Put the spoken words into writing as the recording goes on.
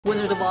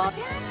Wizard of Oz.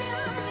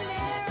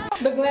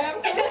 The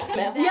Glam?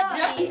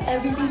 Yeah,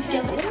 everything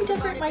together. Let me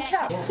decorate my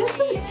cap.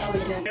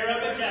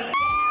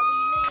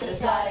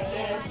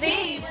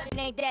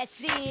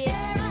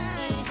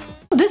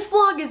 This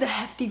vlog is a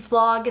hefty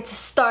vlog. It's a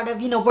start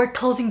of, we're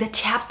closing the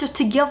chapter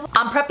together.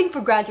 I'm prepping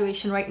for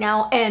graduation right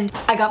now and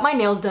I got my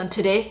nails done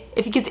today.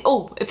 If you can see,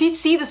 if you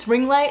see this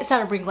ring light, it's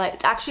not a ring light,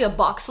 it's actually a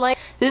box light.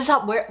 This is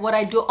what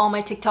I do all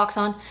my TikToks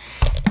on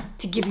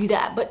to give you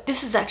that, but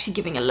this is actually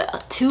giving a little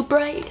too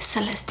bright, so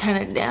let's turn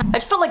it down. I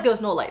just felt like there was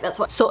no light, that's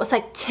why. So it's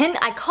like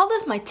I call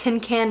this my tin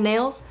can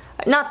nails.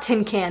 Not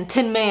tin can,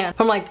 Tin Man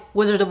from like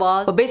Wizard of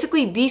Oz. But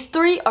basically these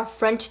three are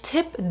French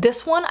tip.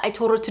 This one, I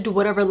told her to do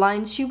whatever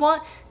lines she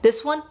want.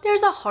 This one,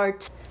 there's a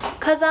heart.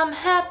 Cause I'm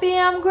happy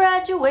I'm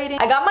graduating.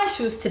 I got my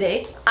shoes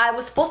today. I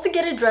was supposed to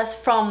get a dress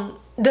from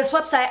this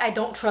website I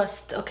don't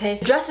trust, okay?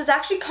 The dress is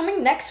actually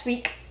coming next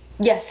week.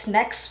 Yes,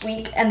 next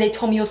week, and they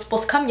told me it was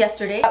supposed to come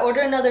yesterday. I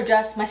ordered another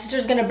dress. My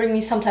sister's gonna bring me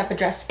some type of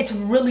dress. It's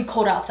really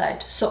cold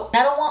outside, so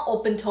I don't want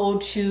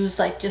open-toed shoes,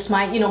 like just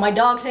my, my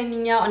dog's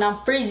hanging out and I'm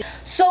freezing.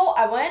 So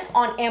I went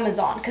on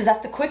Amazon, because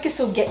that's the quickest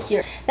it'll get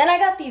here. Then I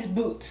got these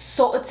boots.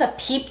 So it's a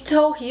peep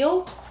toe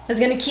heel. It's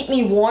gonna keep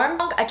me warm.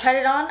 I tried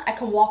it on, I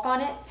can walk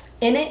on it.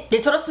 They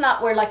told us to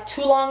not wear like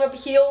too long of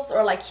heels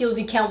or like heels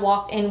you can't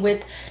walk in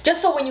with,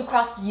 just so when you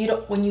cross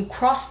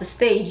the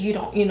stage you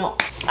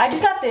don't, I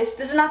just got this.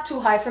 This is not too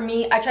high for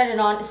me. I tried it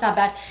on, it's not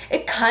bad.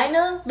 It kind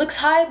of looks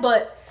high,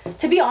 but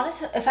to be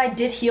honest, if I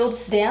did heeled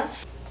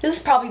dance, this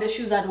is probably the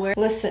shoes I'd wear.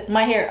 Listen,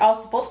 my hair, I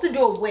was supposed to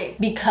do a wig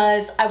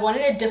because I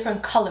wanted a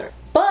different color.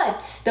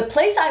 But the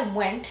place I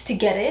went to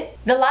get it,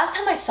 the last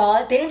time I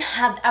saw it, they didn't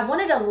have, I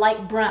wanted a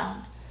light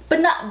brown.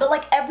 But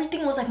like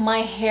everything was like my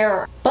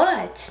hair.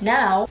 But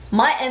now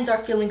my ends are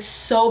feeling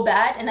so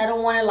bad and I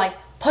don't want to like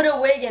put a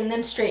wig and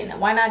then straighten it.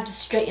 Why not just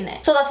straighten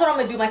it? So that's what I'm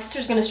gonna do. My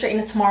sister's gonna straighten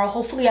it tomorrow.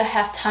 Hopefully I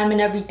have time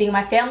and everything.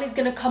 My family's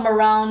gonna come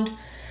around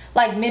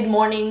like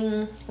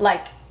mid-morning,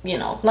 like,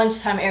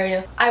 lunchtime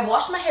area. I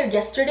washed my hair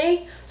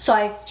yesterday, so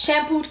I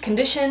shampooed,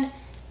 conditioned,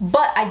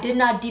 but I did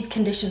not deep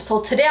condition. So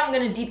today I'm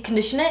gonna deep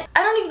condition it.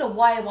 I don't even know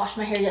why I washed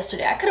my hair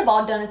yesterday. I could have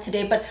all done it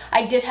today, but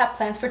I did have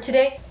plans for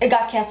today. It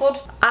got canceled.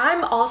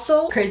 I'm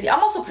also crazy. I'm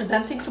also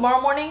presenting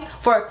tomorrow morning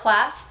for a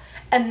class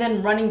and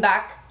then running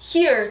back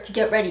here to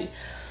get ready.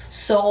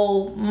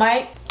 So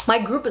my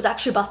group is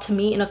actually about to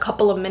meet in a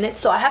couple of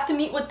minutes, so I have to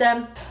meet with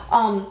them.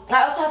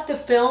 I also have to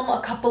film a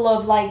couple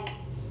of like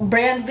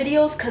brand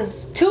videos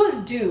because 2 is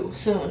due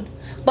soon.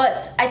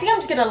 But I think I'm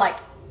just gonna like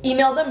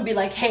email them and be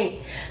like,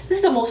 hey, this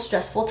is the most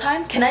stressful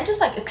time. Can I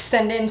just like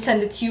extend it and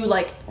send it to you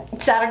like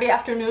Saturday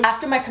afternoon?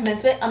 After my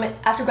commencement,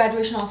 after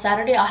graduation on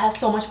Saturday, I'll have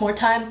so much more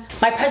time.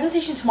 My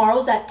presentation tomorrow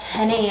is at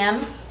 10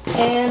 a.m.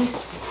 and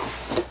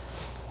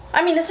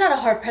I mean, it's not a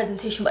hard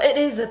presentation, but it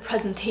is a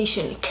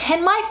presentation.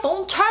 Can my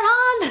phone turn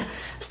on?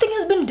 This thing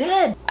has been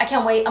dead. I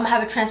can't wait. I'm gonna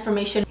have a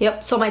transformation.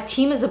 Yep, so my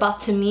team is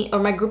about to meet, or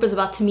my group is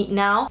about to meet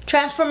now.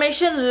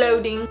 Transformation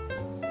loading.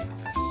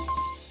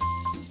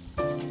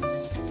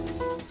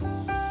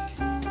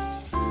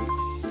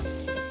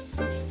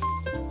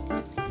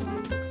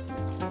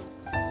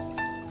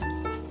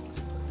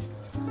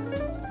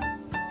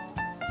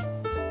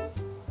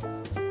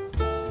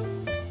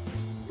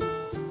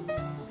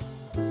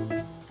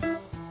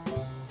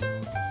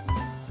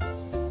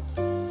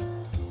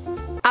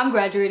 I'm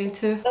graduating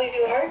too. Oh,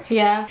 you are?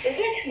 Yeah.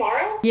 Isn't it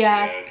tomorrow?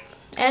 Yeah,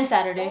 and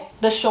Saturday.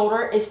 The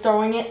shoulder is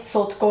throwing it,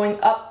 so it's going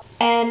up.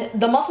 And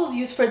the muscles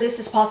used for this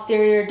is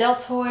posterior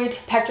deltoid,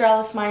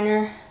 pectoralis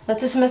minor,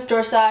 latissimus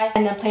dorsi,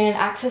 and then plane and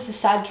axis is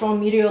sagittal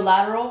and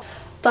mediolateral.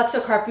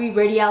 Flexor carpi,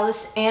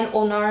 radialis, and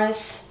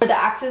ulnaris. For the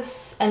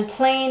axis and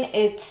plane,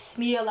 it's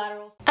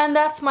mediolateral. And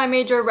that's my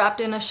major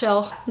wrapped in a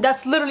shell.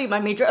 That's literally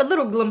my major, a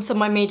little glimpse of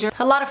my major.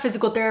 A lot of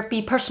physical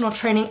therapy, personal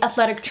training,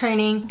 athletic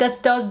training.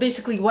 That was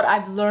basically what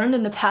I've learned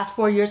in the past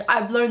 4 years.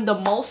 I've learned the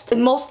most.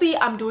 And mostly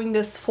I'm doing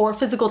this for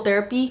physical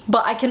therapy,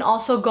 but I can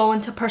also go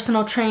into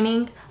personal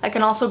training. I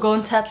can also go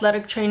into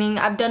athletic training.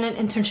 I've done an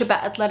internship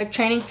at athletic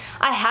training.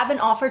 I haven't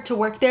offered to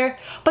work there,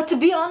 but to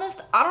be honest,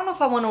 I don't know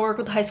if I want to work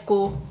with high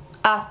school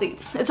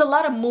athletes. It's a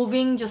lot of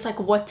moving, just like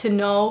what to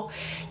know.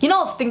 I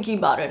was thinking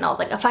about it and I was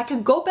like, if I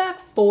could go back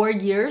 4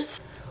 years,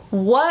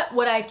 what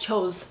would I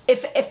chose?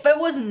 If it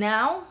was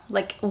now,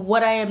 like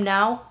what I am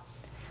now,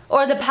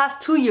 or the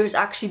past 2 years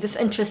actually, this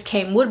interest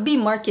came, would be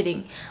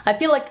marketing. I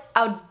feel like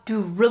I would do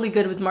really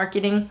good with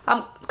marketing.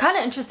 I'm kind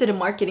of interested in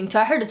marketing too.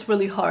 I heard it's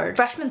really hard.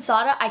 Freshman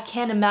Sada, I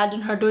can't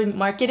imagine her doing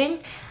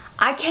marketing.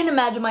 I can't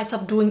imagine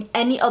myself doing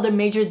any other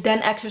major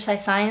than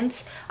exercise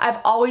science. I've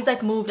always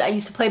like moved. I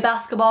used to play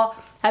basketball.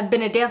 I've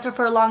been a dancer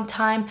for a long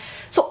time.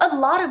 So a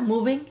lot of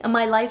moving in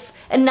my life.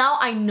 And now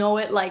I know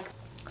it like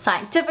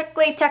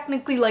scientifically,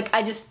 technically, like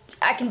I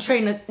can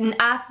train an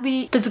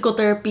athlete, physical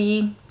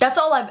therapy. That's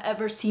all I've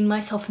ever seen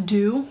myself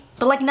do.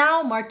 But like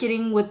now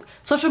marketing with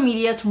social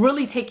media, it's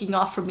really taking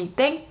off for me.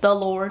 Thank the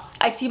Lord.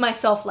 I see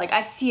myself like,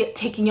 I see it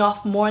taking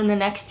off more in the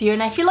next year.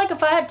 And I feel like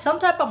if I had some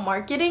type of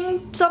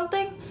marketing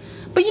something,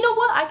 but you know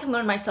what? I can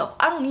learn myself.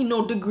 I don't need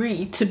no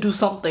degree to do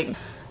something.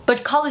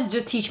 But college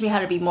did teach me how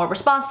to be more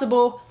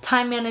responsible,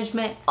 time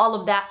management, all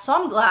of that. So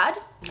I'm glad.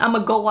 I'm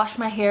gonna go wash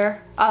my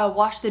hair,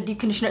 wash the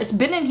deep conditioner. It's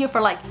been in here for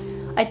like,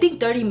 I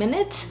think 30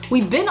 minutes.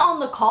 We've been on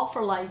the call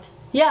for like,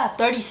 yeah,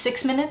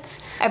 36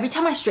 minutes. Every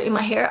time I straighten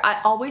my hair, I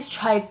always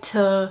try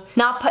to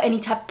not put any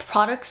type of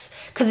products,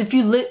 because if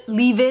you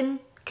leave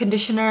in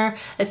conditioner,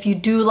 if you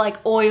do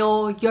like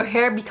oil, your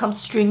hair becomes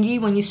stringy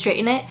when you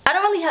straighten it. I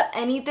don't really have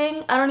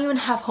anything. I don't even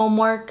have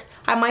homework.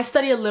 I might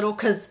study a little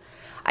because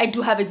I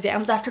do have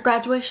exams after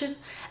graduation.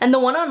 And the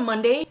one on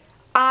Monday,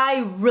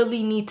 I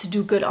really need to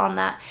do good on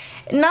that.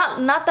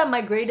 Not that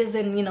my grade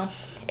isn't, you know,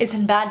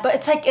 isn't bad, but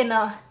it's like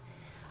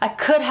I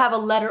could have a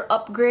letter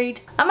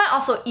upgrade. I might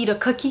also eat a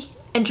cookie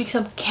and drink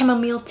some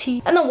chamomile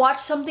tea and then watch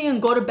something and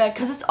go to bed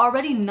because it's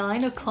already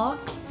 9 o'clock.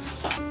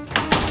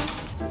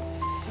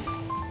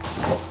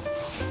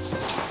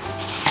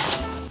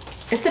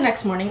 It's the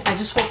next morning. I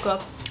just woke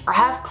up. I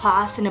have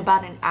class in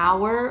about an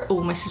hour.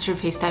 Oh, my sister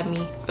FaceTimed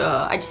me.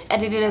 I just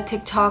edited a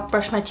TikTok,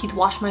 brushed my teeth,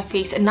 washed my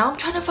face, and now I'm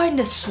trying to find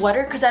a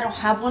sweater because I don't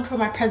have one for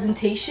my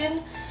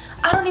presentation.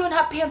 I don't even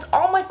have pants.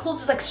 All my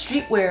clothes is like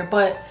streetwear,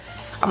 but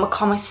I'm gonna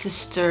call my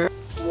sister.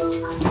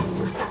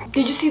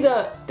 Did you see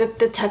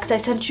the text I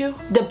sent you?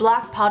 The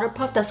black powder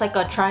puff that's like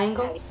a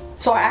triangle?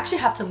 So I actually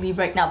have to leave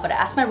right now, but I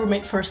asked my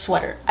roommate for a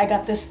sweater. I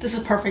got this. This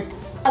is perfect.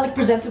 I look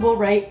presentable,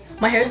 right?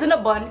 My hair's in a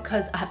bun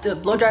because I have to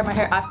blow dry my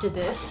hair after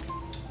this.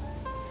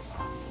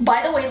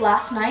 By the way,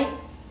 last night,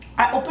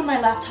 I opened my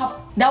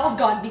laptop. That was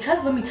gone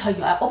because let me tell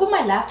you, I opened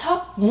my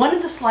laptop, one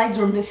of the slides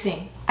were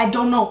missing. I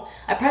don't know.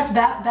 I pressed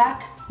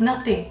back,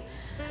 nothing.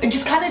 It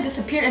just kind of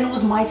disappeared and it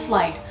was my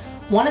slide.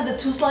 One of the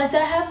 2 slides I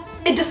have,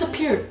 it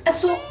disappeared. And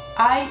so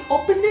I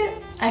opened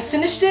it, I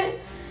finished it.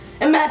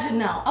 Imagine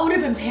now, I would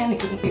have been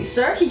panicking. Hey,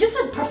 sir, he just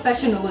said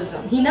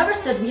professionalism. He never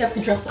said we have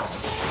to dress up.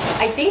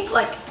 I think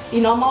like,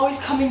 you know, I'm always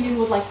coming in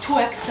with like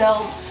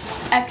 2XL,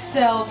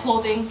 XL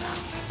clothing.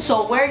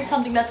 So wearing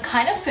something that's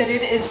kind of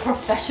fitted is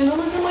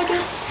professionalism, I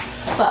guess.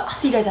 But I'll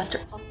see you guys after.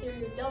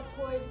 Posterior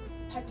deltoid,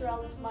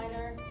 pectoralis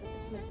minor,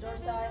 latissimus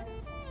dorsi,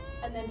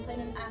 and then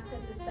plantar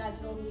axis is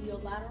sagittal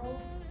medial lateral.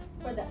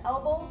 For the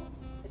elbow,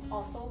 it's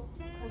also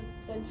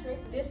concentric.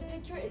 This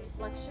picture, it's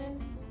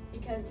flexion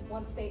because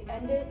once they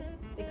end it,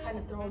 they kind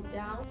of throw it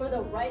down. For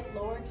the right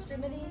lower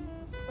extremity,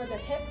 for the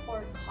hip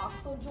or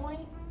coxal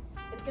joint,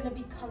 it's gonna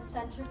be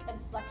concentric and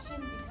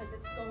flexion because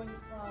it's going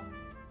from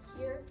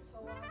here to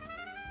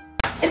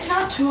it's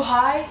not too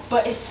high,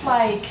 but it's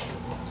like,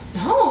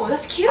 no,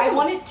 that's cute. I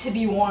want it to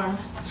be warm,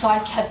 so I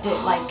kept it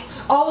like.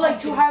 Oh, like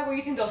too high where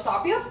you think they'll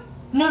stop you?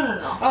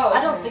 No. Oh, okay.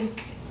 I don't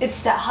think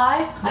it's that high.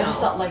 No. I just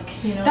thought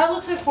like, you know. That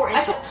looks like 4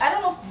 inches. I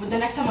don't know if the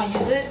next time I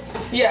use it.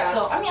 Yeah.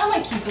 So, I mean, I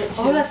might keep it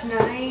too. Oh, that's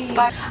nice.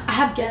 But I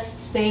have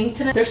guests staying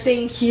tonight. They're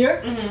staying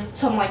here.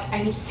 So I'm like,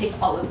 I need to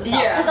take all of this out.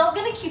 Because I was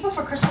going to keep it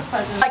for Christmas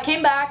presents. I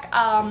came back.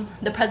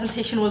 The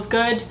presentation was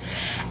good.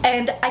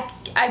 And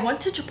I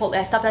went to Chipotle.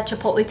 I stopped at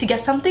Chipotle to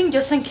get something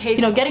just in case,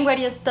 you know, getting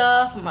ready and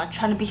stuff. I'm not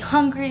trying to be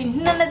hungry.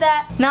 None of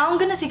that. Now I'm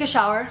going to take a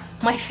shower.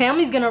 My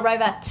family's going to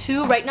arrive at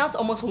 2. Right now it's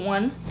almost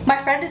 1.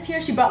 My friend is here.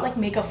 She brought like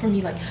makeup for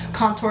me, like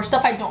contour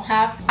stuff I don't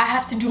have. I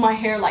have to do my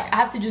hair, like I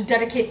have to just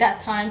dedicate that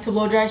time to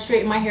blow dry,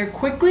 straighten my hair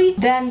quickly.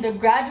 Then the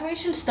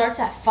graduation starts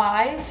at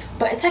 5,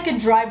 but it's like a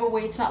drive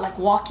away. It's not like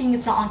walking,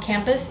 it's not on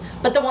campus.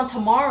 But the one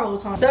tomorrow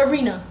is on the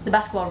arena, the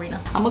basketball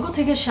arena. I'm gonna go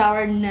take a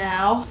shower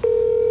now.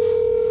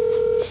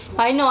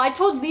 I know, I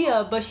told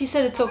Leah, but she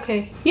said it's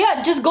okay.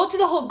 Yeah, just go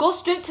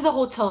straight to the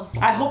hotel.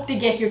 I hope they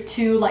get here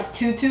too, like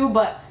 2,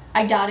 but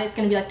I doubt it. It's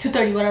gonna be like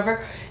 2:30,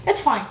 whatever. It's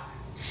fine.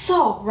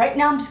 So right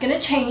now I'm just gonna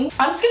change.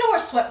 I'm just gonna wear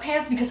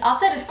sweatpants because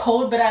outside is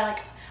cold, but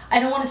I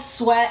don't want to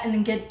sweat and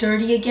then get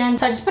dirty again.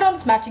 So I just put on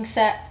this matching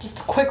set, just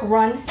a quick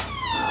run.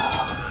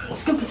 I'm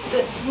just gonna put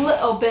this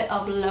little bit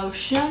of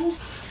lotion.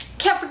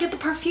 Can't forget the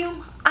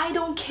perfume. I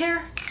don't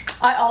care.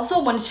 I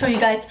also want to show you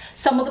guys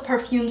some of the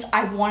perfumes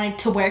I wanted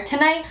to wear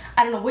tonight.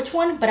 I don't know which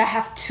one, but I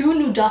have 2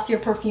 new Dossier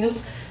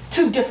perfumes.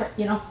 2 different,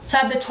 you know. So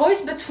I have the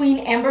choice between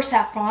Amber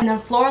Saffron and then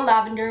Floral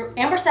Lavender.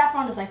 Amber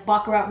Saffron is like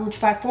Baccarat Rouge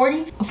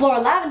 540.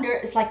 Floral Lavender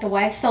is like the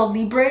YSL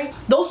Libre.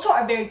 Those 2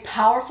 are very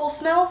powerful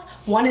smells.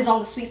 One is on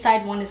the sweet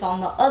side, one is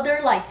on the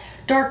other, like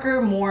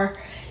darker, more,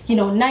 you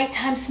know,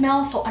 nighttime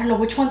smell. So I don't know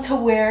which one to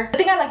wear. The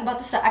thing I like about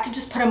this is that I could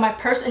just put it in my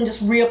purse and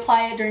just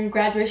reapply it during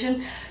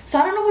graduation. So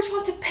I don't know which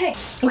one to pick.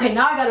 Okay,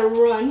 now I gotta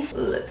run.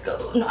 Let's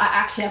go. No, I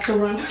actually have to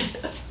run.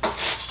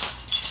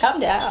 Calm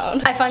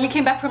down. I finally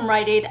came back from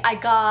Rite Aid. I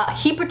got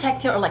heat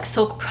protectant or like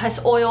silk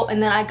press oil,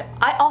 and then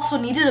I also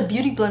needed a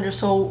beauty blender,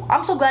 so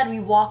I'm so glad we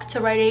walked to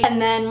Rite Aid.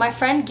 And then my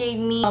friend gave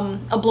me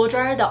a blow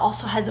dryer that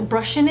also has a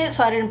brush in it,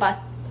 so I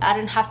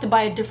didn't have to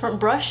buy a different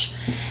brush.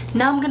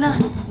 Now I'm gonna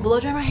blow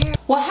dry my hair.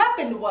 What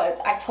happened was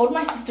I told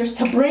my sisters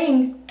to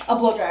bring a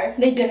blow dryer.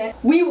 They didn't.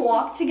 We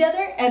walked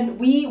together and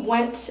we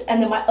went,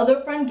 and then my other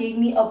friend gave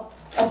me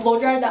a blow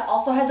dryer that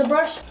also has a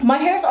brush. My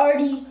hair's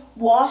already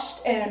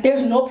washed and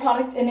there's no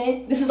product in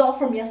it. This is all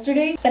from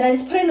yesterday. And I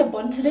just put it in a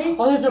bun today.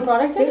 Oh, there's no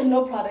product in it? There's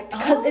no product.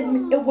 Because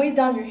it weighs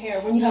down your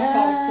hair when you have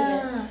product in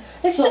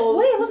it.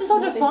 Wait, it looks so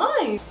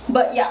defined.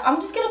 But yeah,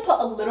 I'm just gonna put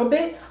a little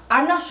bit.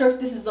 I'm not sure if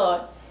this is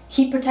a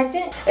heat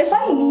protectant. If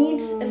I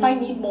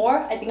need more,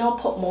 I think I'll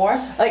put more.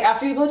 Like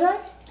after you blow dry?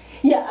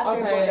 Yeah,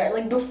 after I blow dry.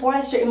 Like before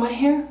I straighten my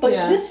hair. But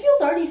this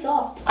feels already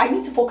soft. I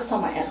need to focus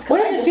on my ends.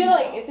 What does it feel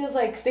like? It feels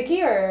like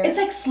sticky or? It's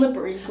like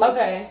slippery. Like,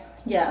 okay.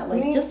 Yeah,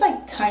 like just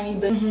like tiny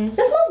bit.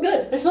 This smells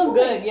good. It smells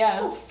good, yeah. It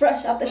smells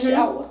fresh out the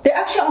shower. They're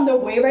actually on their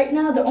way right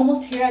now. They're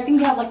almost here. I think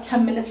they have like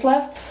 10 minutes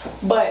left.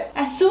 But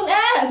as soon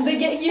as they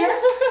get here,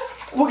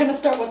 we're gonna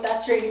start with that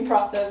straightening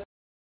process.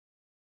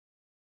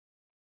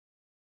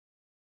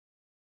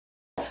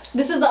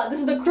 This is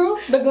the crew,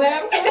 the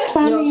Glam.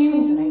 Yo, she's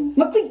clean tonight.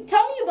 Makli,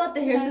 tell me about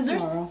the hair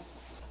scissors.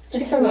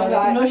 She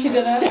forgot. No, she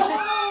didn't.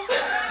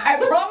 I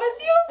promise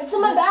you. It's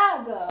in my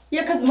bag.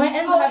 Yeah, because my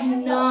ends have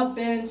not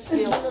been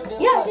filled.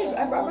 Yeah, I did.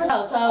 I brought it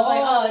out. So I was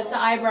like, oh, it's the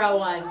eyebrow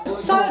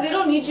one. So they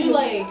don't need you,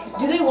 like,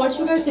 do they want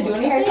you guys to do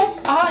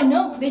anything?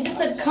 No. They just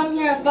said come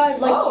here at 5.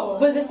 Like,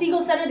 with the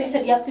Seagull Center, they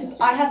said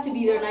I have to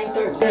be there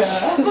 9:30.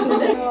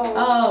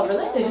 Oh,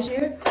 really? They're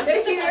here.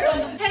 They're here.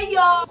 Hey,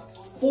 y'all.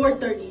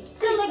 4:30.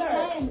 They're like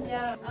 10.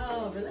 Yeah.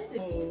 Oh, really?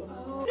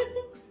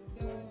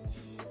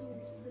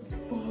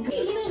 He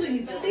knows what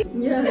he's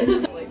doing.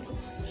 Yes.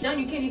 Now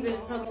you can't even.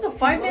 It's a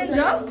 5-man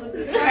job.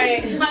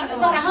 Right. It's not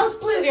a house,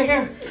 please. Your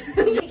hair.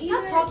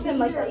 I talk to him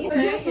like that.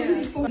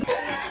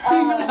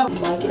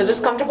 Is this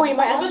comfortable? You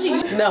might ask.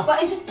 No.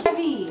 But it's just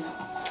heavy.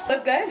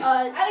 Look, guys.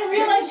 I didn't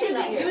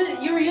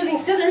realize you were using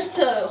scissors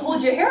to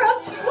hold your hair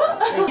up.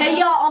 Hey,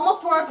 y'all,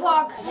 almost 4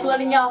 o'clock. Just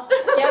letting y'all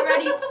get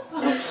ready.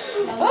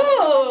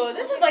 Oh,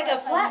 this is like a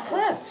flat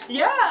clip.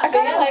 Yeah. I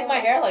kind of like my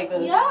hair like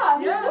this. Yeah,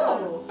 me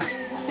too.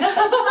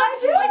 I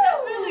do. Like,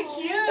 that's really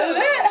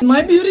cute.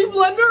 My beauty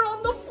blender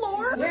on the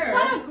floor.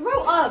 Sarah,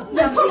 grow up.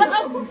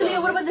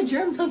 Leah, what about the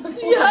germs on the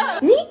floor? Yeah.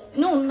 Me?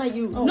 No, not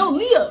you. Oh. No,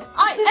 Leah.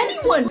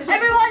 Anyone.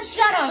 Everyone,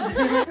 shut up.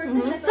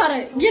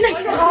 Sarah, you're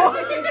like.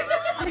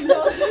 I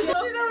know. She's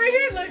over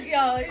here. Look,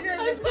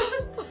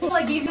 y'all.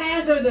 Like, you can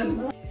answer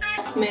them.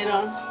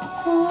 Meron.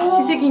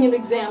 She's taking an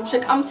exam. She's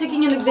like, I'm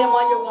taking an exam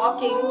while you're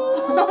walking.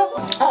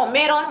 Oh,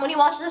 Meron, when you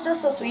watch this,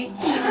 that's so sweet.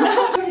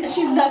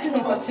 She's not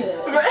gonna watch it.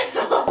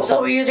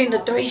 So we're using the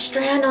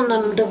 3-strand on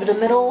the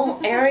middle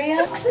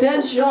area.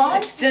 Extension.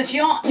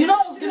 You know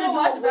I was gonna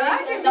watch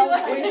back? That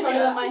was way shorter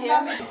than my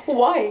hair.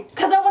 Why?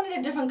 Because I wanted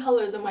a different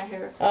color than my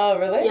hair. Oh,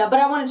 really? Yeah, but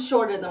I wanted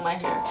shorter than my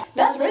hair.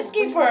 That's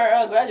risky for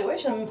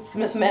graduation,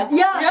 Miss Ma'am.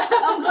 Yeah,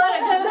 I'm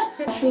glad I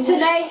did.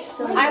 Tonight,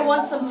 I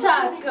want some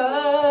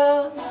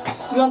tacos.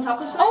 You want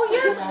tacos? Oh,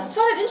 yes.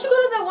 Sorry, didn't you go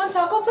to that one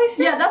taco place?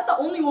 Yeah, that's the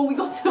only one we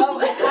go to.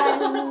 I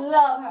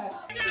love her.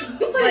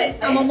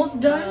 But I'm almost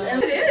done.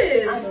 It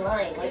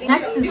is.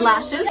 Next is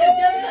lashes.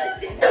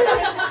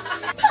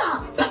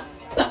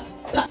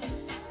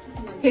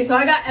 Okay, so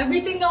I got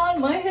everything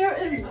on. My hair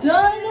is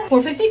done.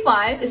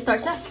 4:55. It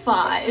starts at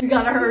 5. We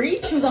gotta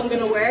hurry. Shoes I'm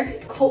gonna wear.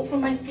 Coat for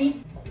my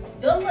feet.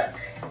 Good look.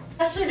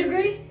 Bachelor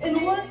degree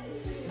in what?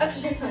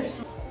 Exercise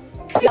science.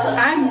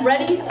 I'm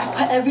ready. I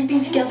put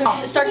everything together.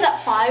 It starts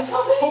at 5.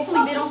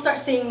 Hopefully they don't start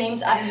saying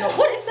names. I don't know.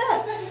 What is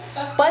that?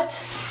 But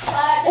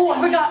oh,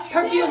 I forgot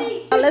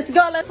perfume. Let's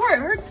go. Let's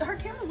her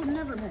camera would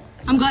never miss.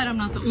 I'm glad I'm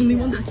not the only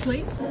one that's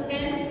late.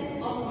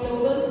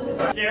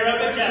 Sarah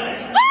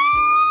McKellen.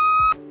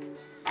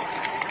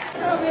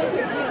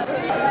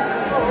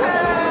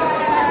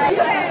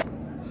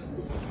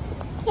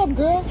 What's up,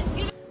 girl?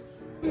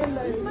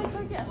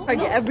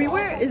 Target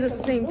everywhere is the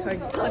same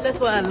Target. But that's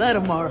why I let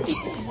him are.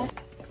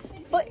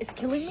 But it's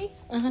killing me.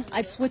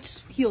 I've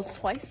switched heels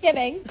twice. Yeah,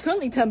 bang. It's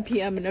currently 10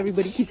 p.m. and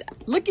everybody keeps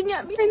looking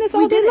at me. This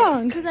all day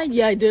long. Cause I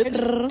did.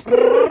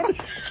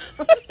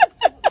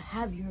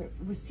 Have your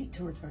receipt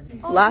to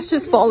return.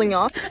 Lashes falling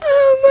off.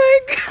 Oh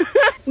my god.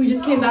 We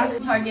just came back to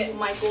Target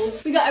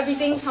Michael's. We got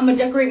everything. I'm gonna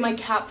decorate my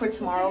cap for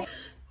tomorrow.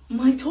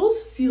 My toes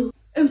feel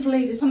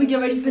inflated. I'm gonna get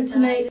ready for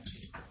tonight.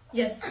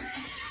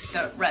 Yes.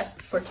 Gotta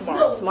rest for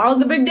tomorrow. Tomorrow's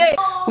the big day.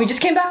 We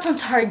just came back from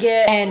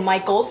Target and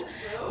Michael's.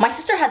 My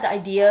sister had the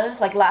idea,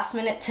 like last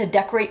minute, to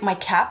decorate my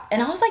cap.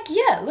 And I was like,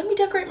 yeah, let me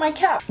decorate my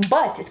cap.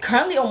 But it's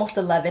currently almost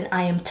 11.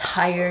 I am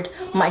tired.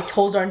 My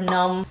toes are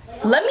numb.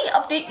 Let me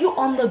update you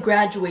on the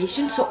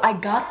graduation. So I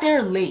got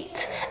there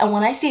late. And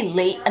when I say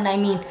late, and I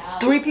mean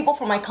 3 people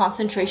from my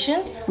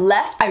concentration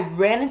left. I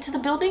ran into the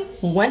building,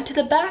 went to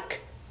the back.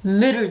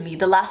 Literally,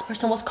 the last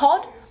person was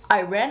called.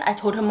 I ran, I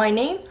told him my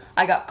name.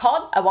 I got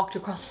called, I walked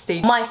across the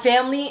stage. My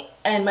family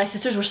and my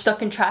sisters were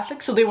stuck in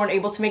traffic, so they weren't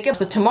able to make it.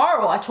 But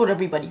tomorrow, I told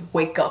everybody,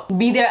 wake up.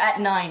 Be there at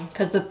 9,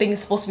 because the thing is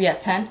supposed to be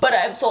at 10. But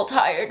I'm so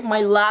tired.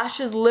 My lash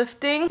is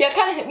lifting. Yeah, it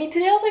kind of hit me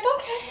today. I was like,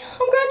 okay,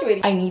 I'm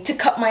graduating. I need to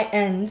cut my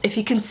ends. If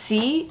you can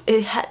see,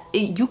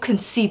 you can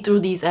see through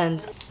these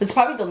ends. It's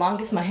probably the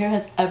longest my hair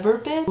has ever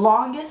been.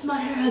 Longest my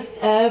hair has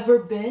ever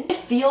been. It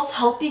feels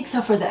healthy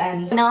except for the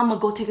ends. Now I'm gonna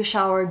go take a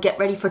shower, get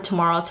ready for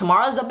tomorrow.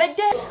 Tomorrow's a big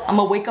day. I'm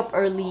gonna wake up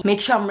early, make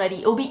sure I'm ready.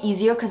 It'll be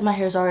easier because my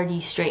hair's already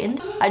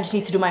straightened. I just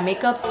need to do my makeup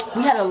makeup.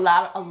 We had a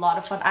lot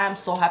of fun. I am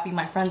so happy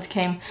my friends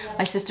came,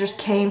 my sisters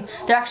came.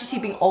 They're actually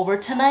sleeping over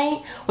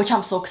tonight, which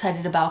I'm so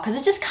excited about because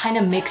it just kind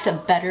of makes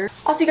it better.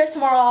 I'll see you guys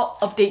tomorrow. I'll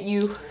update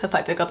you if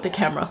I pick up the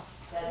camera.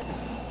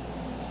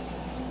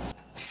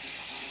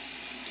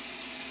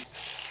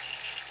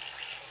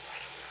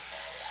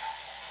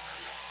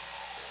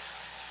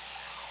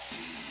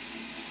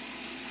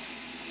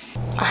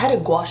 I had a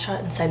gua sha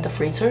inside the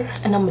freezer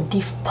and I'm gonna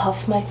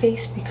depuff my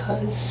face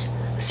because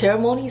the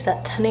ceremony is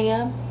at 10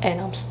 a.m.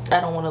 and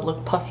I don't want to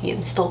look puffy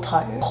and still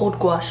tired. Cold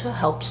gua sha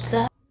helps with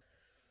that.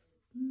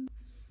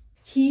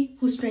 He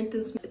who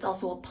strengthens me. It's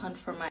also a pun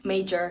for my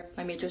major.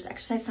 My major is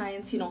exercise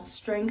science, you know,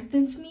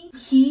 strengthens me.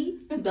 He,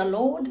 the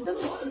Lord.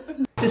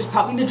 This is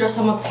probably the dress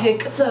I'm gonna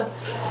pick. It's a,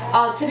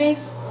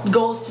 today's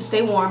goal is to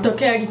stay warm. It's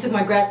okay, I already took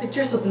my grad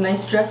pictures with a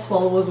nice dress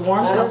while it was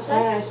warm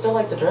outside. I still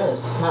like the dress.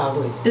 It's not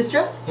ugly. This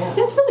dress? Yeah.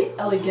 It's really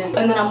elegant.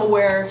 And then I'm gonna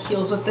wear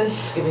heels with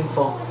this. Giving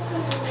fall.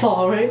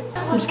 Fall, right?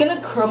 I'm just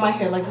gonna curl my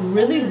hair like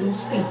really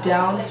loosely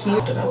down here.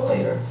 After that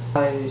later,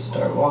 I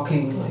start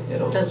walking like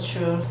it'll. That's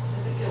true.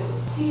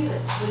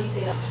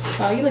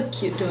 Wow, you look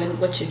cute doing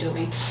what you're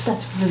doing.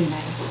 That's really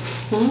nice.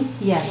 Hmm?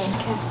 Yes.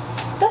 Okay.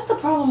 That's the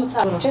problem with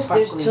having Just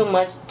there's too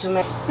much.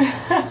 What?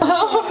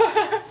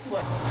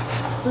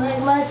 Like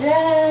my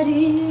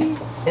daddy.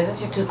 Is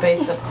this your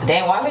toothpaste?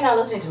 Dang, why are we not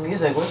listening to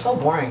music? We're so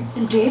boring.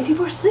 And day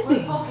people are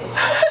sleeping.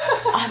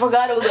 I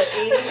forgot it was like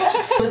 80.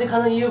 What they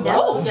calling you, bro?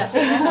 Oh,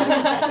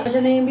 yeah. What's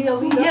your name,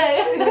 B.O.B.?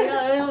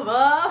 Yeah.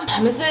 What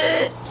time is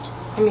it?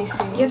 Let me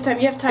see. You have time.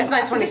 You have time.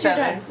 It's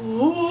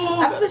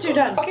 9:27. After this, you're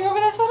done. Walking over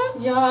there, Sada?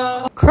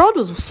 Yeah. Curled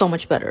was so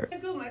much better.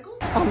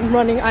 I'm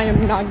running. I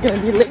am not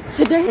gonna be late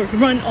today.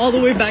 Run all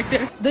the way back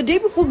there. The day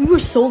before, we were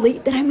so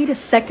late that I made a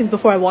second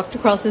before I walked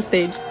across the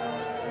stage.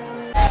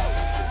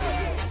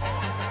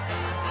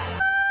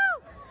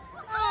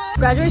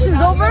 Graduation's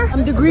over.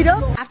 I'm degreed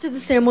up. After the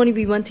ceremony,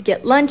 we went to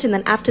get lunch, and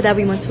then after that,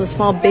 we went to a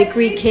small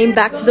bakery, came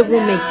back to the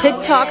room, made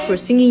TikToks, we're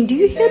singing. Do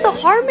you hear the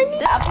harmony?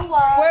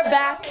 We're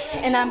back,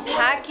 and I'm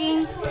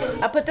packing.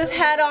 I put this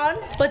hat on,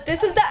 but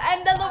this is the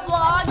end of the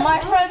vlog. My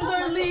friends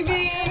are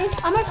leaving.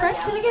 I'm my friend.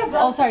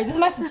 Oh, sorry, this is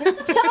my sister.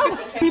 Shut up.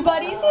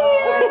 Everybody's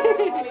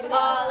here.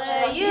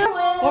 Follow you.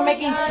 We're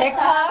making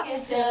TikToks.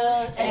 It's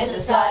the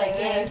start of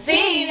game.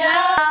 See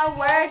now,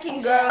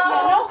 working girl.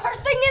 No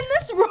cursing in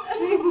this room.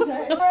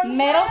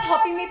 Meryl's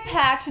helping me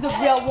pack. She's the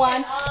real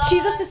one.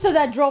 She's the sister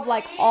that drove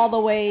like all the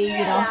way,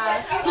 you know,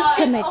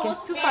 to make it.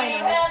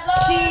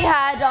 She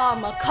had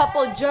a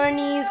couple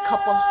journeys,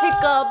 couple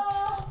hiccups,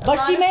 but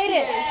she made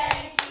it.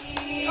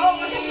 Oh,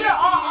 because we're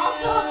all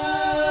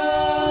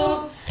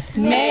also.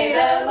 May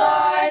the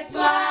Lord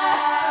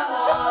smile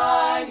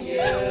on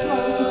you,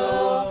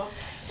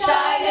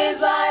 shine His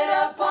light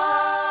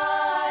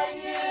upon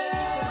you.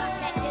 So I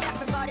packed it up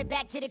and brought it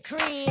back to the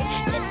crib.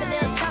 Just a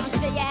little something to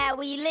show you how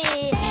we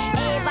live.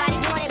 Everybody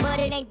want it, but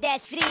it ain't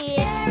that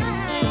serious.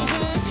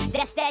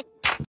 That's that.